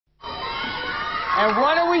And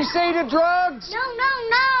what do we say to drugs? No, no,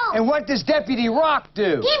 no. And what does Deputy Rock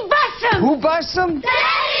do? He busts him. Who busts him?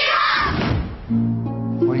 Deputy Rock!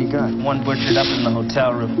 What do you got? One butchered up in the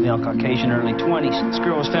hotel room, male Caucasian, early 20s. This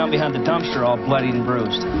girl was found behind the dumpster, all bloodied and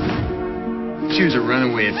bruised. She was a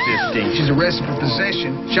runaway at 15. She's arrested for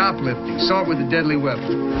possession, shoplifting, assault with a deadly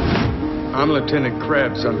weapon. I'm Lieutenant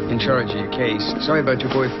Krebs. I'm in charge of your case. Sorry about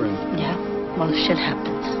your boyfriend. Yeah, well, shit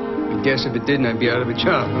happens. I guess if it didn't, I'd be out of a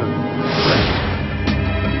job, huh?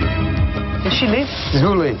 Does she leave?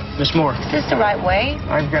 Who leave? Miss Moore. Is this the right way?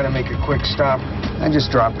 I've got to make a quick stop. I just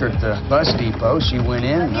dropped her at the bus depot. She went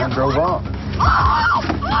in and I drove off. Help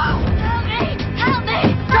me! Help me!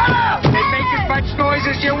 And make as much noise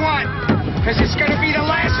as you want, because it's going to be the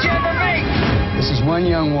last you ever make. This is one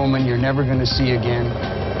young woman you're never going to see again.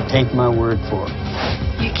 Take my word for it.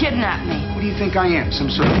 You kidnapped me. What do you think I am, some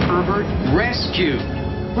sort of pervert? Rescue.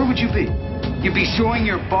 Where would you be? You'd be showing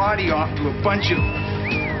your body off to a bunch of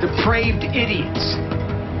depraved idiots.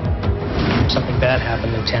 Something bad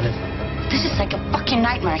happened, Lieutenant. This is like a fucking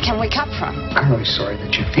nightmare I can't wake up from. I'm really sorry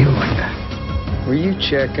that you feel like that. Were you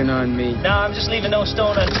checking on me? No, I'm just leaving no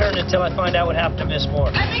stone unturned until I find out what happened to Miss Moore.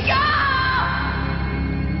 Let me go!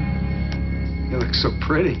 You look so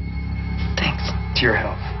pretty. Thanks. To your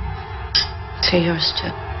health. To yours, too.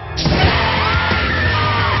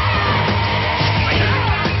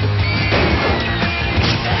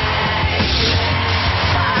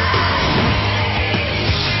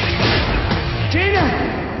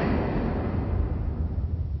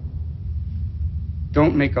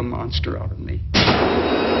 Don't make a monster out of me.